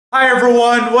Hi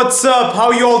everyone, what's up?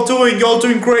 How you all doing? You all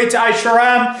doing great? I sure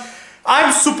am.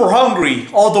 I'm super hungry,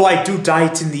 although I do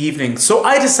diet in the evening. So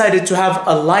I decided to have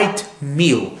a light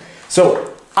meal.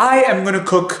 So I am gonna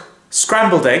cook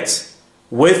scrambled eggs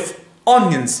with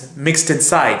onions mixed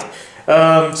inside.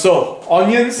 So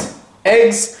onions,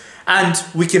 eggs, and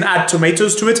we can add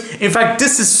tomatoes to it. In fact,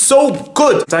 this is so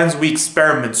good. Sometimes we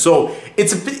experiment. So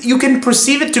it's a bit, you can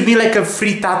perceive it to be like a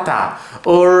frittata,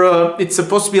 or it's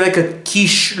supposed to be like a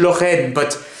quiche Lorraine,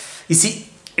 but you see,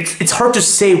 it's hard to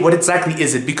say what exactly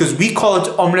is it, because we call it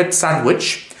omelette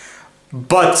sandwich,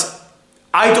 but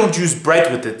I don't use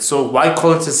bread with it, so why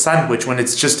call it a sandwich when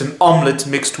it's just an omelette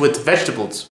mixed with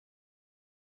vegetables?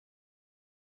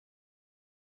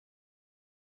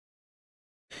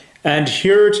 And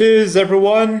here it is,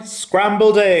 everyone,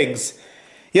 scrambled eggs.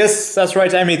 Yes, that's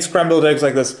right, I made scrambled eggs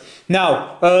like this.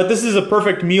 Now, this is a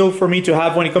perfect meal for me to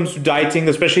have when it comes to dieting,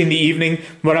 especially in the evening,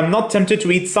 when I'm not tempted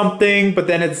to eat something, but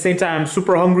then at the same time I'm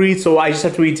super hungry, so I just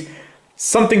have to eat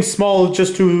something small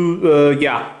just to,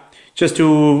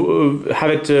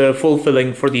 have it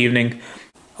fulfilling for the evening.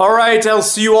 Alright, I'll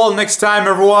see you all next time,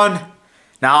 everyone.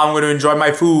 Now I'm going to enjoy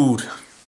my food.